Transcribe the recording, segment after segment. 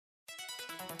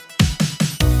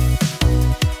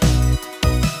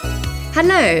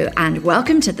Hello, and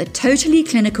welcome to the Totally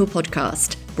Clinical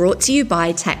podcast, brought to you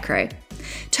by TechCro.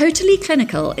 Totally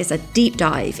Clinical is a deep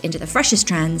dive into the freshest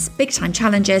trends, big-time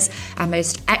challenges, and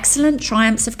most excellent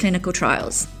triumphs of clinical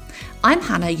trials. I'm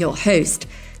Hannah, your host.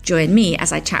 Join me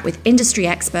as I chat with industry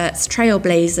experts,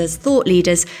 trailblazers, thought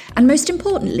leaders, and most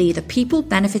importantly, the people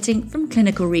benefiting from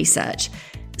clinical research.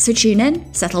 So tune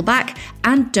in, settle back,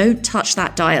 and don't touch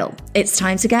that dial. It's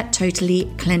time to get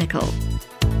totally clinical.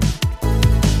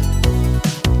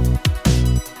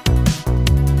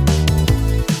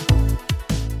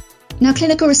 Now,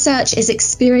 clinical research is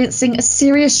experiencing a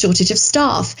serious shortage of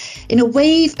staff in a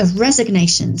wave of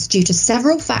resignations due to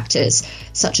several factors,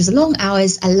 such as long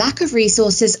hours, a lack of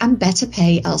resources, and better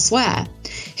pay elsewhere.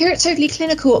 Here at Totally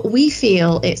Clinical, we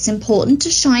feel it's important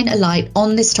to shine a light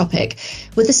on this topic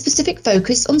with a specific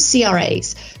focus on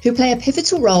CRAs, who play a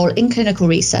pivotal role in clinical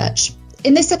research.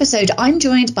 In this episode, I'm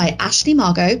joined by Ashley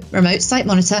Margot, remote site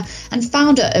monitor and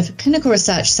founder of Clinical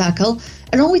Research Circle,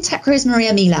 along with TechCro's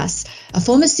Maria Milas, a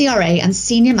former CRA and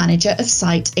senior manager of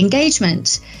site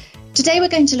engagement. Today, we're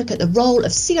going to look at the role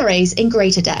of CRAs in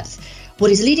greater depth,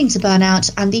 what is leading to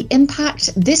burnout, and the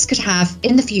impact this could have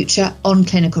in the future on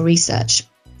clinical research.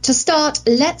 To start,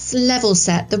 let's level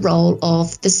set the role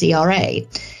of the CRA.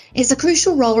 It's a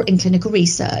crucial role in clinical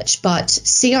research, but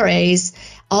CRAs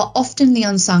are often the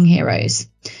unsung heroes.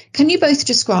 Can you both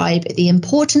describe the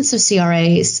importance of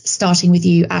CRAs, starting with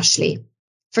you, Ashley?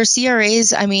 For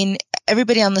CRAs,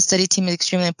 everybody on the study team is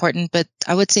extremely important, but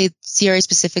I would say CRA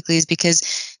specifically is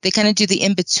because they kind of do the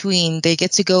in-between. They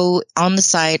get to go on the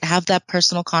site, have that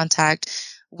personal contact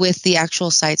with the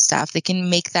actual site staff. They can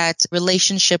make that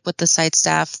relationship with the site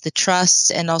staff, the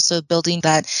trust, and also building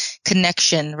that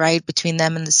connection, right, between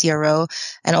them and the CRO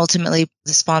and ultimately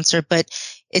the sponsor. But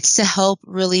it's to help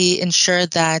really ensure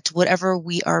that whatever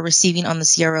we are receiving on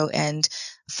the CRO end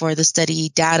for the study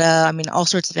data, all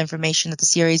sorts of information that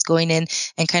the CRA is going in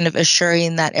and kind of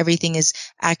assuring that everything is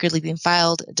accurately being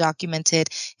filed, documented,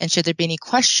 and should there be any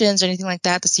questions or anything like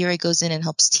that, the CRA goes in and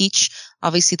helps teach,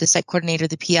 obviously the site coordinator,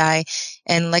 the PI,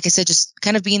 and like I said, just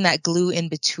kind of being that glue in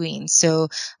between. So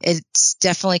it's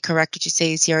definitely correct what you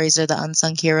say, CRAs are the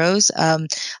unsung heroes.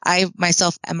 I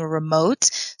myself am a remote,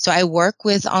 so I work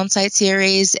with on-site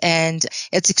CRAs, and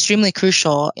it's extremely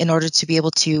crucial in order to be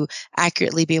able to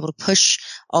accurately be able to push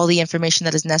all the information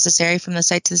that is necessary from the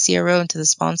site to the CRO and to the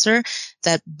sponsor,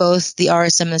 that both the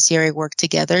RSM and the CRA work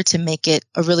together to make it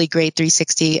a really great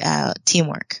 360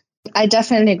 teamwork. I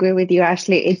definitely agree with you,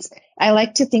 Ashley. I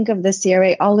like to think of the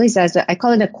CRA always as I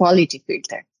call it a quality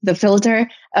filter, the filter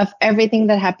of everything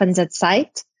that happens at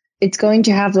site. It's going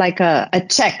to have like a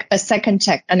check, a second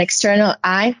check, an external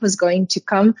eye who's going to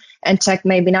come and check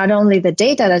maybe not only the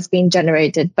data that's being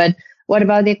generated, but what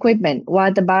about the equipment?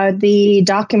 What about the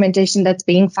documentation that's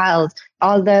being filed?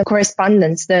 All the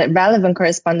correspondence, the relevant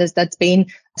correspondence that's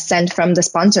being sent from the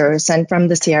sponsor or sent from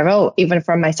the CRO, even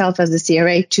from myself as the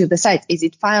CRA to the site. Is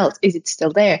it filed? Is it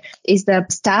still there? Is the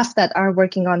staff that are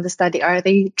working on the study, are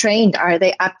they trained? Are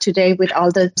they up to date with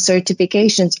all the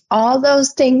certifications? All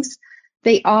those things,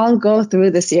 they all go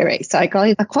through the CRA. So I call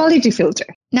it a quality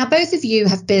filter. Now, both of you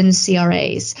have been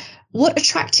CRAs. What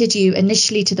attracted you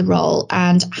initially to the role,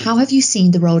 and how have you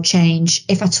seen the role change,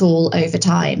 if at all, over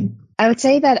time? I would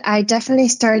say that I definitely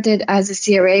started as a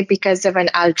CRA because of an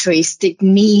altruistic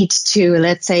need to,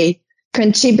 let's say,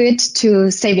 contribute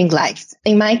to saving lives.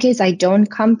 In my case, I don't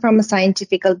come from a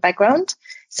scientific background,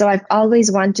 so I've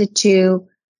always wanted to,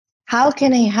 how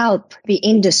can I help the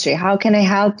industry? How can I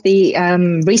help the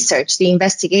research, the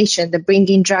investigation, the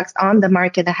bringing drugs on the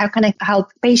market? How can I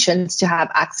help patients to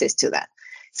have access to that?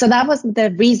 So that was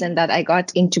the reason that I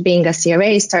got into being a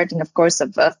CRA, starting, of course,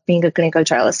 of being a clinical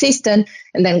trial assistant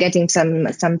and then getting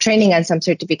some training and some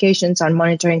certifications on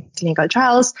monitoring clinical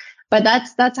trials. But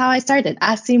that's how I started,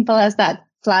 as simple as that,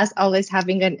 plus always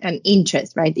having an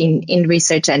interest, right, in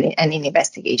research and in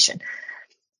investigation.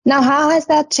 Now, how has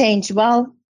that changed?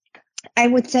 Well, I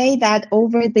would say that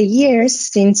over the years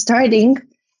since starting,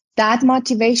 that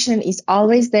motivation is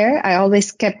always there. I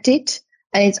always kept it,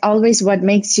 and it's always what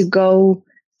makes you go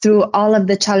through all of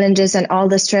the challenges and all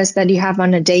the stress that you have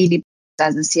on a daily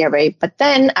basis as a CRA. But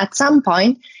then at some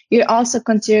point, you're also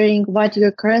considering what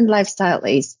your current lifestyle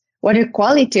is, what your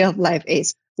quality of life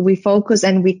is. We focus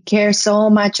and we care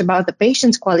so much about the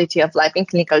patient's quality of life in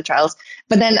clinical trials.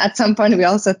 But then at some point, we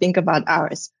also think about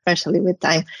ours, especially with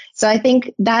time. So I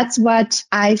think that's what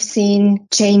I've seen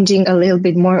changing a little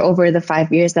bit more over the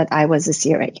 5 years that I was a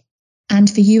CRA. And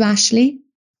for you, Ashley?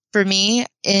 For me,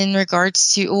 in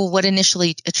regards to what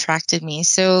initially attracted me.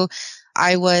 So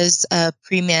I was a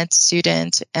pre-med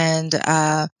student, and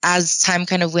as time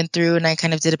kind of went through and I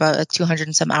kind of did about 200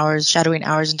 and some hours, shadowing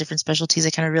hours in different specialties, I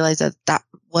kind of realized that that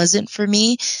wasn't for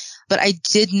me. But I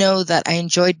did know that I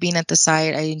enjoyed being at the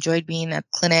site. I enjoyed being at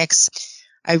clinics.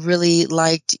 I really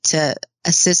liked to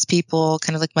assist people,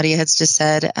 kind of like Maria has just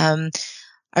said.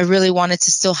 I really wanted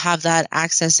to still have that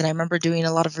access. And I remember doing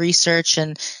a lot of research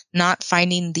and not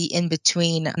finding the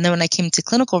in-between. And then when I came to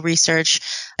clinical research,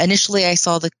 initially I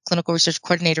saw the clinical research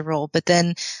coordinator role, but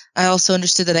then I also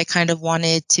understood that I kind of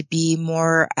wanted to be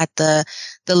more at the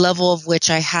level of which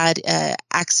I had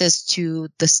access to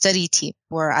the study team,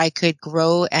 where I could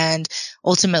grow and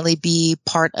ultimately be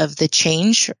part of the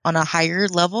change on a higher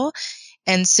level.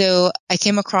 And so I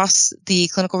came across the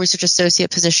clinical research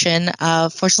associate position.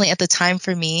 Fortunately, at the time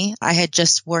for me, I had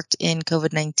just worked in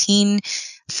COVID-19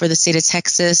 for the state of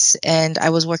Texas, and I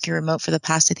was working remote for the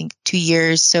past, I think, 2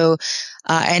 years. So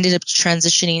I ended up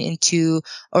transitioning into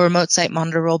a remote site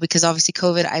monitor role because obviously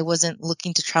COVID, I wasn't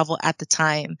looking to travel at the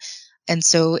time. And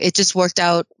so it just worked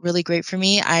out really great for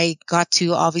me. I got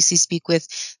to obviously speak with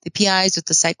the PIs, with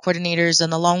the site coordinators,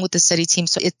 and along with the study team.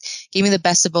 So it gave me the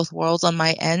best of both worlds on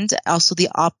my end. Also the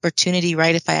opportunity,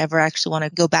 right? If I ever actually want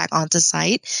to go back onto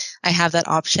site, I have that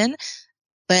option.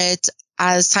 But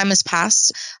as time has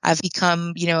passed, I've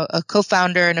become, a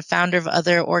co-founder and a founder of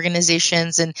other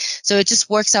organizations. And so it just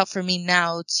works out for me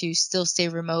now to still stay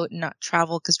remote and not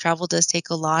travel, because travel does take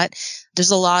a lot.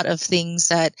 There's a lot of things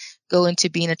that go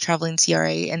into being a traveling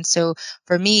CRA. And so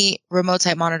for me, remote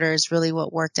site monitor is really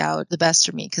what worked out the best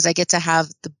for me, because I get to have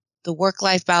the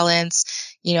work-life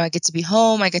balance. I get to be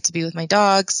home. I get to be with my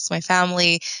dogs, my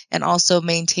family, and also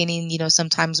maintaining,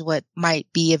 sometimes what might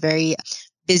be a very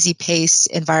busy paced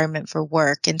environment for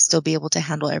work and still be able to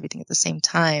handle everything at the same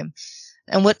time.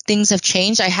 And what things have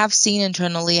changed, I have seen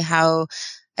internally how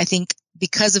I think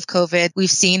because of COVID,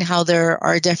 we've seen how there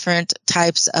are different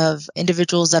types of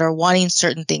individuals that are wanting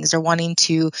certain things. They're wanting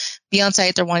to be on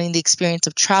site. They're wanting the experience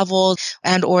of travel,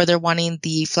 and or they're wanting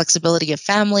the flexibility of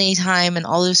family time and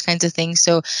all those kinds of things.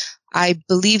 So I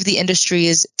believe the industry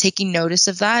is taking notice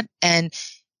of that and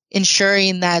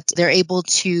ensuring that they're able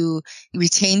to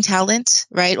retain talent,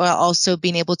 right? While also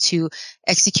being able to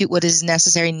execute what is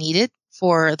necessary needed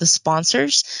for the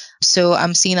sponsors. So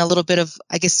I'm seeing a little bit of,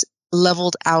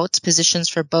 leveled out positions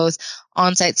for both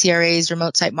on-site CRAs,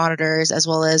 remote site monitors, as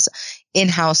well as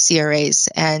in-house CRAs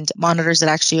and monitors that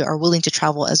actually are willing to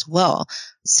travel as well.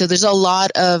 So there's a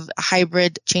lot of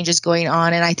hybrid changes going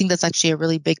on. And I think that's actually a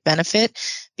really big benefit,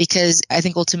 because I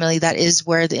think ultimately that is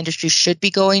where the industry should be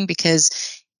going,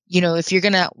 because if you're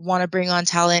going to want to bring on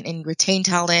talent and retain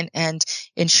talent and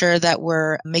ensure that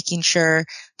we're making sure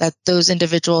that those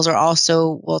individuals are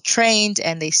also well trained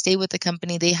and they stay with the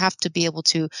company, they have to be able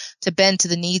to bend to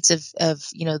the needs of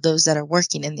those that are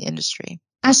working in the industry.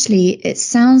 Ashley, it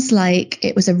sounds like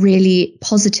it was a really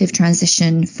positive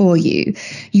transition for you.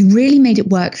 You really made it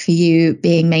work for you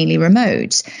being mainly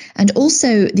remote. And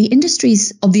also the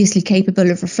industry's obviously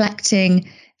capable of reflecting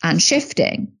and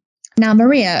shifting. Now,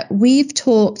 Maria, we've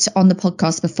talked on the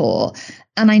podcast before,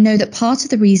 and I know that part of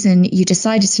the reason you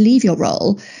decided to leave your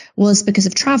role was because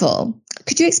of travel.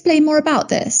 Could you explain more about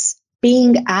this?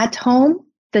 Being at home,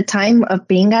 the time of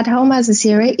being at home as a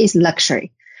CRA is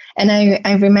luxury. And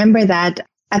I remember that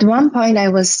at one point I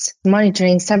was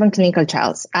monitoring 7 clinical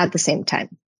trials at the same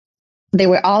time. They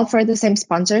were all for the same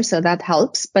sponsor, so that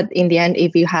helps. But in the end,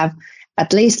 if you have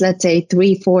at least, let's say,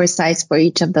 3-4 sites for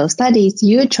each of those studies,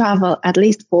 you travel at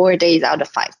least 4 days out of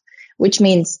 5, which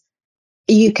means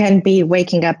you can be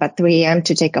waking up at 3 a.m.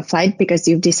 to take a flight because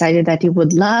you've decided that you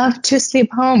would love to sleep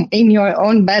home in your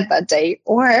own bed that day,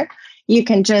 or you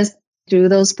can just do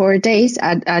those 4 days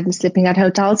at sleeping at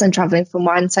hotels and traveling from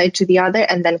one site to the other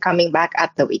and then coming back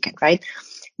at the weekend, right?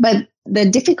 But the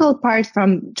difficult part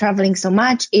from traveling so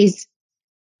much is,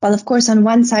 well, of course, on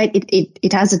one side,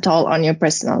 it has a toll on your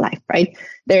personal life, right?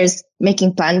 There's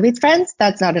making plans with friends.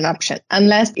 That's not an option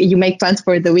unless you make plans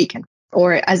for the weekend.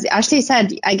 Or as Ashley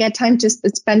said, I get time to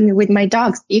spend with my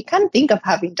dogs. You can't think of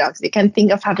having dogs. You can't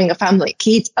think of having a family.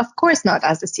 Kids, of course not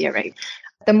as a CRA.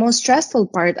 The most stressful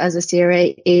part as a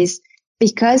CRA is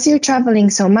because you're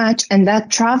traveling so much, and that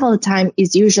travel time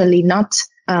is usually not,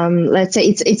 let's say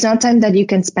it's not time that you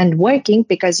can spend working,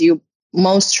 because you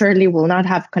most surely will not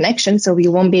have connection. So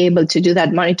you won't be able to do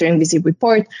that monitoring visit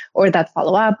report or that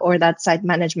follow-up or that site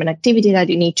management activity that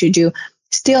you need to do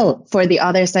still for the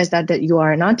other sites that you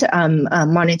are not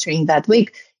monitoring that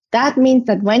week. That means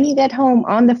that when you get home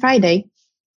on the Friday,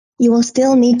 you will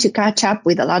still need to catch up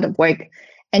with a lot of work.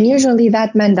 And usually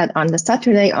that meant that on the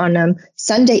Saturday, on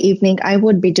Sunday evening, I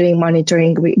would be doing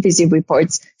monitoring visit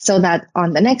reports, so that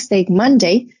on the next day,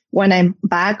 Monday, when I'm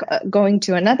back going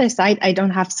to another site, I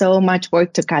don't have so much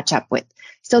work to catch up with.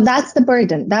 So that's the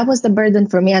burden. That was the burden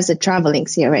for me as a traveling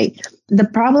CRA. The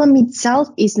problem itself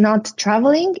is not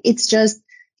traveling. It's just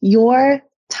your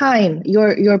time,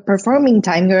 your performing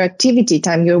time, your activity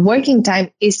time, your working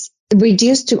time is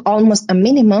reduced to almost a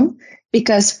minimum,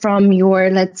 because from your,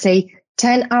 let's say,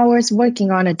 10 hours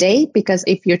working on a day, because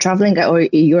if you're traveling or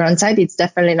you're on site, it's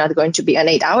definitely not going to be an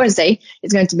 8 hours day.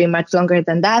 It's going to be much longer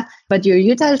than that. But your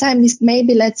util time is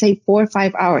maybe, let's say, 4 or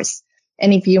 5 hours.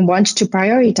 And if you want to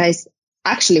prioritize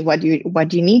actually what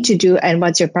you need to do and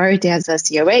what's your priority as a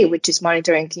CRA, which is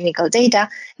monitoring clinical data,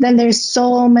 then there's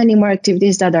so many more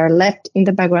activities that are left in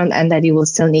the background and that you will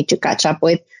still need to catch up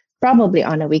with, probably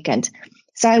on a weekend.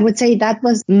 So I would say that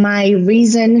was my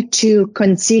reason to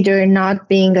consider not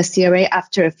being a CRA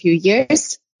after a few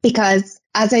years, because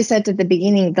as I said at the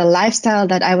beginning, the lifestyle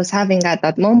that I was having at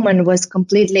that moment was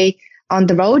completely on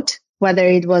the road, whether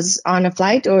it was on a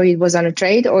flight or it was on a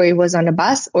train or it was on a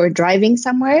bus or driving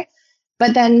somewhere.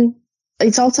 But then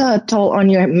it's also a toll on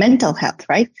your mental health,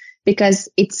 right? Because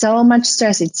it's so much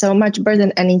stress, it's so much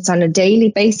burden, and it's on a daily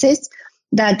basis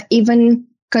that even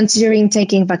considering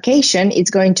taking vacation,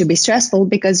 it's going to be stressful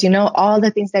because you know all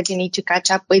the things that you need to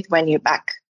catch up with when you're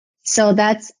back. So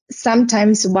that's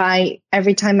sometimes why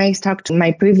every time I talk to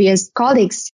my previous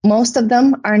colleagues, most of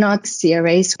them are not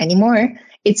CRAs anymore.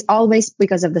 It's always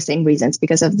because of the same reasons,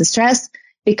 because of the stress,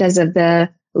 because of the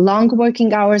long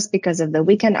working hours, because of the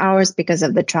weekend hours, because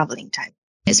of the traveling time.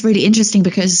 It's really interesting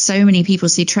because so many people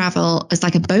see travel as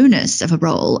like a bonus of a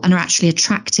role and are actually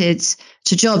attracted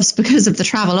to jobs because of the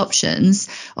travel options.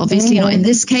 Obviously not in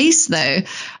this case though.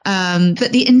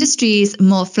 But the industry's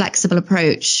more flexible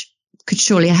approach could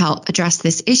surely help address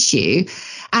this issue.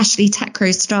 Ashley,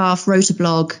 TechCrow's staff wrote a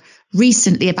blog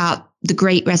recently about the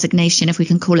great resignation, if we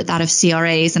can call it that, of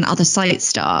CRAs and other site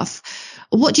staff.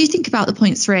 What do you think about the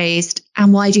points raised,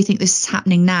 and why do you think this is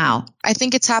happening now? I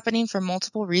think it's happening for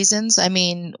multiple reasons. I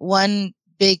mean, one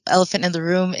big elephant in the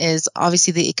room is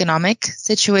obviously the economic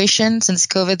situation. Since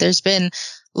COVID, there's been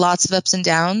lots of ups and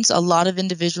downs. A lot of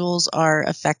individuals are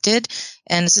affected.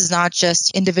 And this is not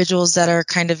just individuals that are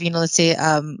kind of, let's say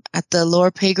at the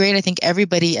lower pay grade. I think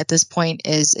everybody at this point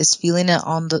is feeling it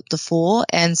on the full.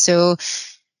 And so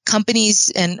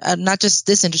companies, and not just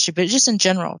this industry, but just in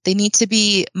general, they need to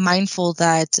be mindful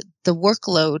that the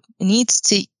workload needs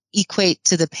to equate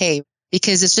to the pay,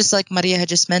 because it's just like Maria had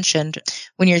just mentioned,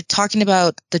 when you're talking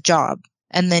about the job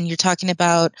and then you're talking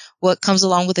about what comes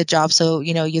along with the job. So,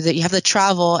 you have the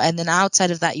travel, and then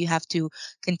outside of that, you have to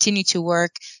continue to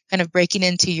work, kind of breaking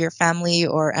into your family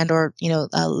or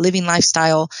living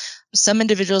lifestyle. Some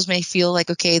individuals may feel like,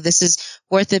 okay, this is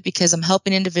worth it because I'm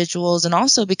helping individuals, and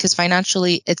also because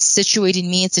financially it's situating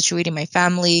me, it's situating my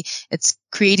family, it's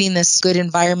creating this good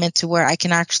environment to where I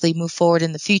can actually move forward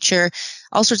in the future,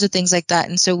 all sorts of things like that.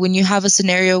 And so when you have a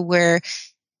scenario where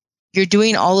you're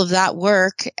doing all of that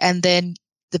work and then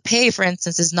the pay, for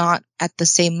instance, is not at the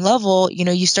same level,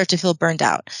 you start to feel burned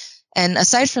out. And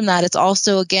aside from that, it's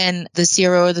also, again, the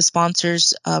CRO or the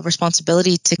sponsor's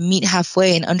responsibility to meet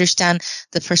halfway and understand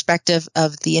the perspective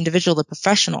of the individual, the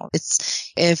professional.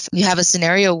 It's if you have a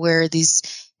scenario where these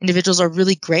individuals are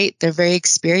really great, they're very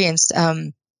experienced,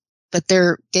 but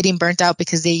they're getting burnt out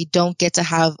because they don't get to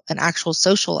have an actual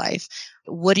social life.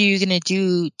 What are you going to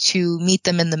do to meet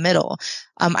them in the middle?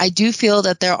 I do feel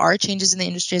that there are changes in the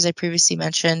industry, as I previously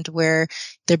mentioned, where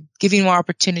they're giving more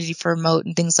opportunity for remote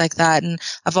and things like that. And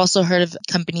I've also heard of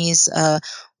companies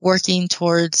working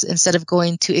towards, instead of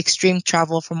going to extreme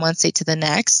travel from one state to the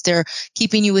next, they're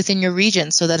keeping you within your region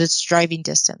so that it's driving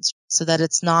distance, so that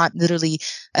it's not literally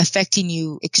affecting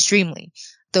you extremely.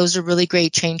 Those are really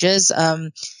great changes.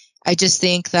 I just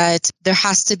think that there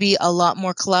has to be a lot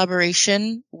more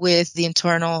collaboration with the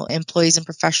internal employees and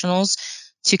professionals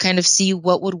to kind of see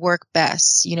what would work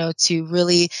best, to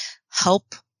really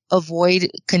help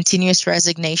avoid continuous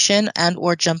resignation and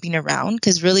or jumping around.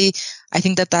 Because really, I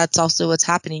think that that's also what's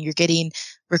happening. You're getting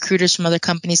recruiters from other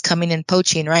companies coming and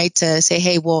poaching, right? To say,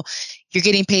 hey, well, you're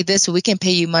getting paid this, so we can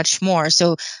pay you much more.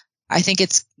 So I think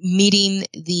it's meeting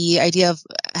the idea of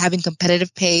having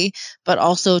competitive pay, but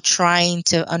also trying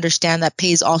to understand that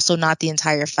pay is also not the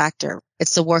entire factor.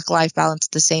 It's the work-life balance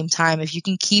at the same time. If you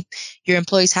can keep your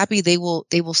employees happy, they will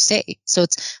stay. So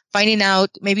it's finding out,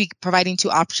 maybe providing two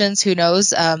options, who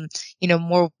knows,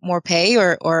 more pay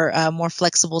or more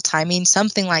flexible timing,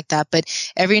 something like that. But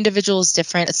every individual is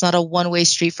different. It's not a one-way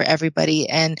street for everybody.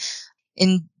 And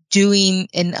in doing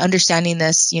and understanding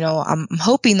this, I'm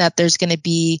hoping that there's going to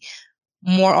be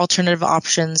more alternative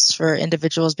options for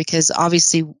individuals, because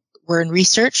obviously we're in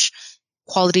research.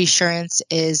 quality assurance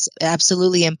is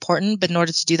absolutely important, but in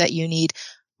order to do that, you need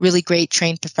really great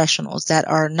trained professionals that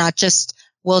are not just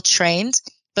well trained,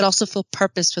 but also feel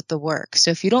purpose with the work.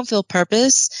 So if you don't feel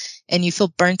purpose and you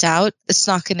feel burnt out, it's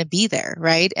not going to be there,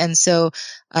 right? And so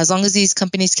as long as these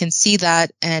companies can see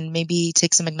that and maybe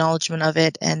take some acknowledgement of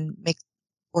it and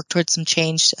work towards some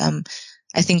change,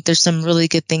 I think there's some really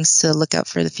good things to look out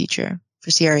for the future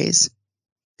for CRAs.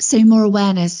 So more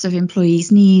awareness of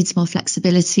employees' needs, more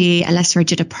flexibility, a less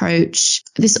rigid approach.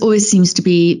 This always seems to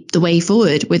be the way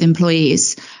forward with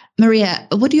employees. Maria,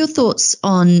 what are your thoughts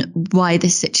on why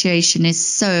this situation is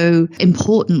so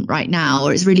important right now,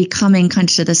 or is really coming kind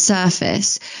of to the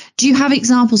surface? Do you have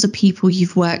examples of people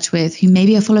you've worked with who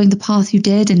maybe are following the path you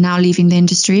did and now leaving the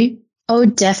industry? Oh,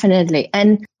 definitely.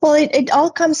 And well, it all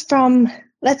comes from,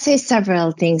 let's say,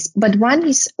 several things. But one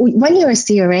is when you're a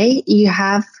CRA, you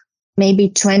have maybe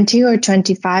 20 or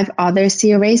 25 other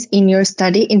CRAs in your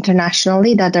study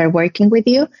internationally that are working with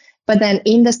you. But then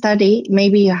in the study,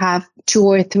 maybe you have 2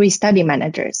 or 3 study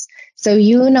managers. So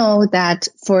you know that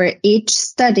for each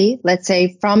study, let's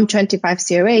say from 25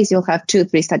 CRAs, you'll have 2,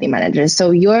 3 study managers.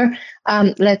 So your,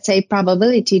 let's say,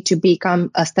 probability to become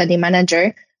a study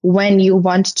manager when you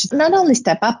want to not only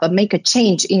step up, but make a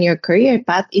change in your career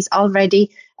path is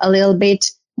already a little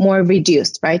bit more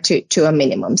reduced, right, to a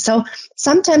minimum. So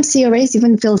sometimes CRAs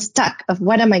even feel stuck of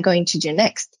what am I going to do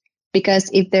next?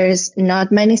 Because if there's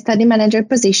not many study manager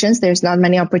positions, there's not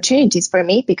many opportunities for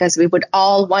me, because we would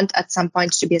all want at some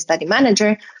point to be a study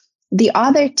manager. The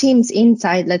other teams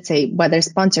inside, let's say, whether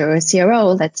sponsor or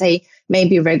CRO, let's say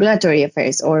maybe regulatory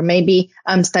affairs or maybe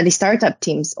study startup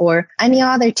teams or any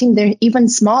other team, they're even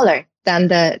smaller than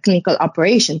the clinical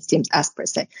operations teams as per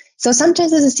se. So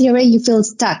sometimes as a CRA, you feel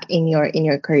stuck in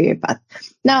your career path.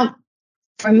 Now,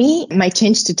 for me, my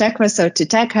change to tech to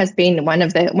tech has been one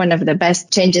of the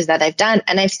best changes that I've done.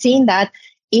 And I've seen that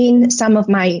in some of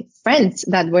my friends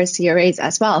that were CRAs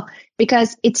as well,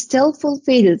 because it still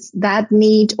fulfills that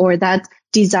need or that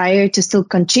desire to still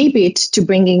contribute to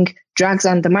bringing drugs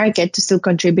on the market, to still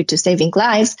contribute to saving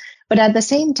lives. But at the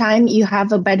same time, you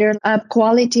have a better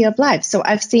quality of life. So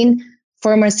I've seen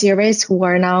former CRAs who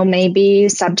are now maybe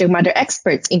subject matter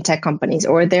experts in tech companies,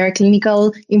 or they're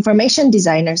clinical information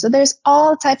designers. So there's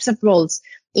all types of roles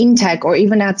in tech or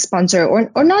even at sponsor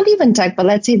or not even tech, but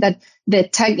let's say that the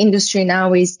tech industry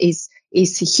now is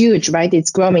huge, right?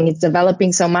 It's growing, it's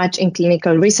developing so much in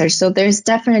clinical research. So there's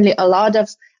definitely a lot of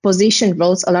position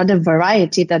roles, a lot of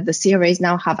variety that the CRAs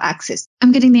now have access.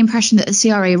 I'm getting the impression that the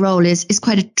CRA role is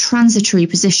quite a transitory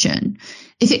position.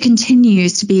 If it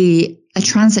continues to be a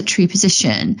transitory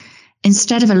position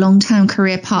instead of a long-term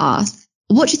career path,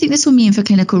 what do you think this will mean for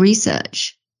clinical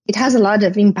research? It has a lot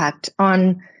of impact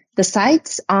on the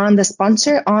sites, on the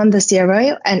sponsor, on the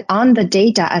CRO, and on the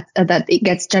data that it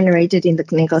gets generated in the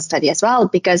clinical study as well.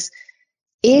 Because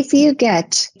if you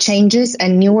get changes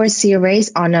and newer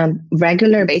CRAs on a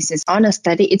regular basis on a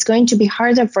study, it's going to be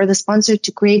harder for the sponsor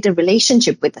to create a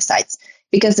relationship with the sites,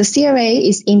 because the CRA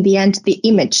is in the end the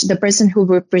image, the person who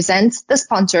represents the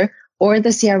sponsor or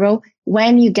the CRO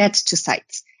when you get to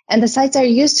sites. And the sites are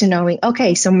used to knowing,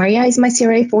 okay, so Maria is my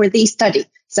CRA for this study.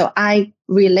 So I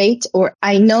relate, or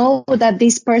I know that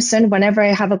this person, whenever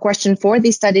I have a question for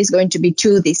this study, is going to be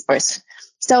to this person.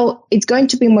 So it's going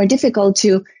to be more difficult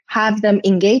to have them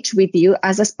engage with you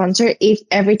as a sponsor if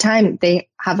every time they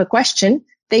have a question,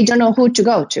 they don't know who to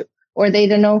go to, or they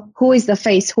don't know who is the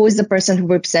face, who is the person who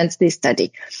represents this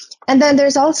study. And then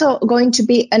there's also going to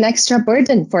be an extra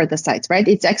burden for the sites, right?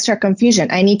 It's extra confusion.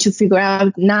 I need to figure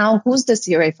out now who's the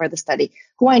CRA for the study,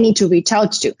 who I need to reach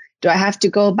out to. Do I have to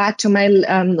go back to my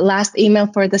last email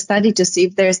for the study to see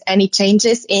if there's any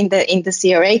changes in the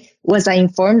CRA? Was I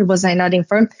informed? Was I not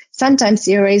informed? Sometimes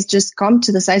CRAs just come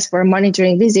to the sites for a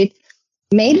monitoring visit.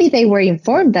 Maybe they were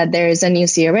informed that there is a new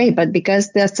CRA, but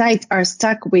because the sites are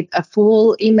stuck with a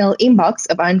full email inbox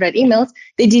of unread emails,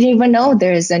 they didn't even know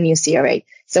there is a new CRA.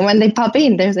 So when they pop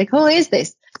in, they're like, who is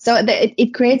this? So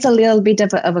it creates a little bit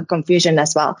of a confusion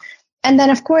as well. And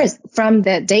then, of course, from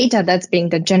the data that's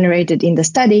being generated in the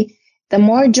study, the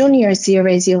more junior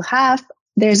CRAs you'll have,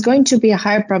 there's going to be a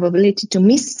higher probability to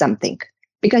miss something,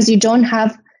 because you don't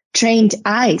have trained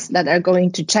eyes that are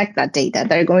going to check that data.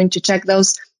 They're going to check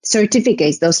those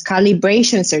certificates, those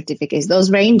calibration certificates, those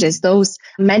ranges, those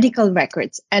medical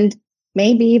records, and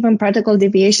maybe even protocol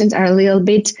deviations are a little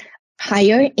bit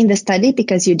higher in the study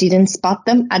because you didn't spot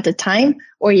them at the time,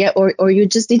 or you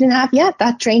just didn't have yet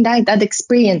that trained eye, that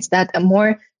experience that a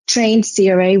more trained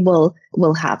CRA will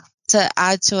have. To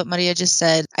add to what Maria just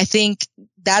said, I think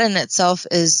that in itself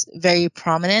is very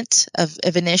prominent of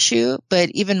an issue,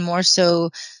 but even more so,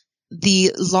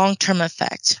 the long-term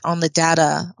effect on the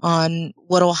data, on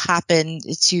what will happen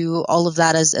to all of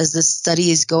that as this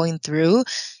study is going through.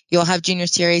 You'll have junior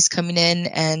CRAs coming in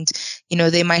and,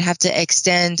 they might have to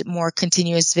extend more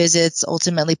continuous visits,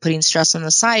 ultimately putting stress on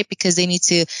the site because they need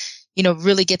to,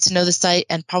 really get to know the site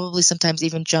and probably sometimes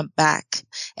even jump back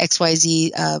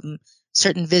XYZ,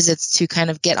 certain visits to kind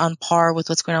of get on par with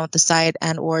what's going on with the site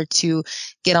and or to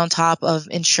get on top of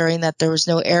ensuring that there was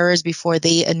no errors before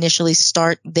they initially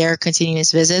start their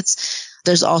continuous visits.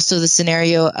 There's also the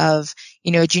scenario of,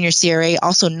 a junior CRA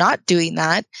also not doing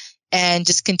that and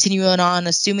just continuing on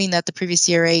assuming that the previous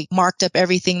CRA marked up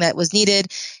everything that was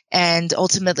needed and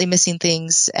ultimately missing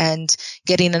things and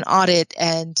getting an audit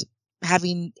and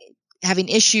having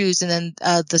issues and then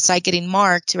the site getting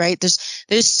marked, right?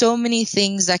 There's so many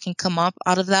things that can come up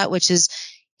out of that, which is,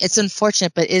 it's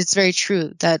unfortunate, but it's very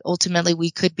true that ultimately we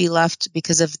could be left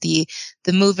because of the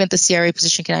movement the CRA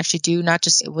position can actually do, not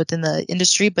just within the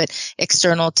industry, but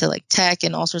external to like tech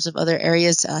and all sorts of other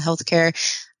areas, healthcare.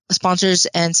 Sponsors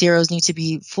and CROs need to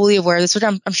be fully aware of this, which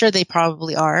I'm sure they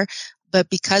probably are. But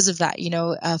because of that,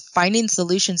 finding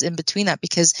solutions in between that,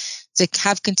 because to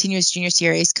have continuous junior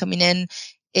CRAs coming in,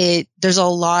 there's a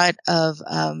lot of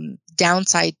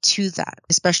downside to that,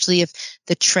 especially if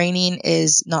the training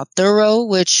is not thorough,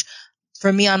 which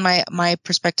for me on my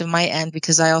perspective, my end,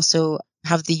 because I also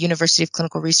have the University of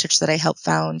Clinical Research that I helped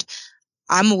found,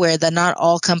 I'm aware that not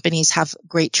all companies have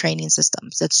great training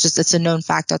systems. It's a known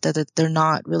fact out there that they're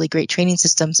not really great training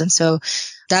systems. And so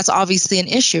that's obviously an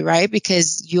issue, right?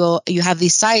 Because you have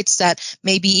these sites that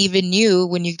maybe even you,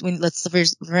 for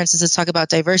instance, let's talk about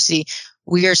diversity.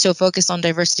 We are so focused on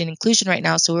diversity and inclusion right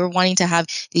now. So we're wanting to have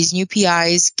these new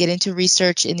PIs get into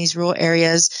research in these rural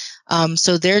areas.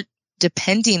 So they're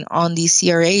depending on these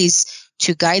CRAs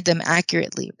to guide them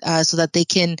accurately, so that they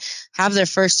can have their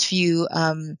first few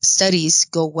studies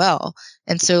go well.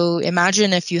 And so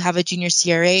imagine if you have a junior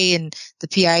CRA and the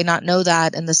PI not know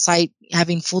that, and the site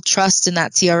having full trust in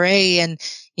that CRA, and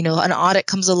an audit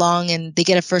comes along and they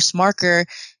get a first marker,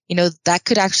 that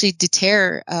could actually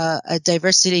deter a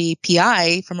diversity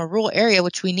PI from a rural area,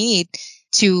 which we need,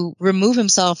 to remove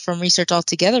himself from research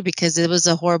altogether because it was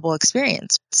a horrible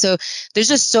experience. So there's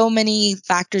just so many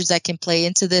factors that can play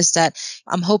into this that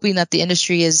I'm hoping that the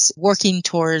industry is working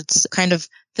towards kind of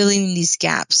filling these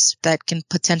gaps that can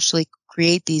potentially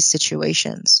create these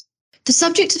situations. The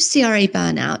subject of CRA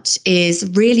burnout is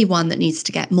really one that needs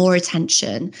to get more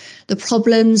attention, the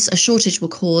problems a shortage will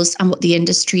cause and what the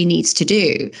industry needs to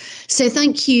do. So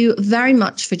thank you very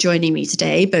much for joining me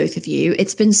today, both of you.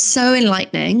 It's been so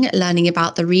enlightening learning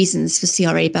about the reasons for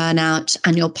CRA burnout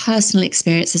and your personal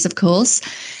experiences, of course.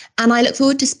 And I look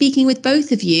forward to speaking with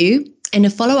both of you in a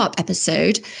follow-up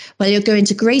episode where you'll go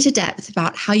into greater depth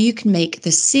about how you can make the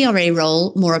CRA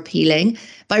role more appealing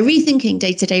by rethinking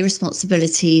day-to-day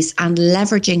responsibilities and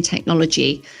leveraging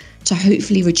technology to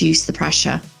hopefully reduce the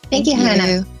pressure. Thank you,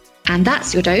 Hannah. And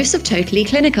that's your dose of Totally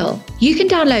Clinical. You can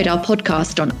download our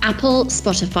podcast on Apple,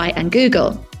 Spotify, and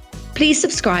Google. Please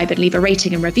subscribe and leave a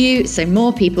rating and review so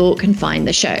more people can find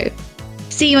the show.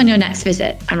 See you on your next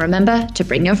visit, and remember to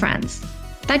bring your friends.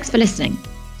 Thanks for listening.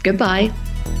 Goodbye.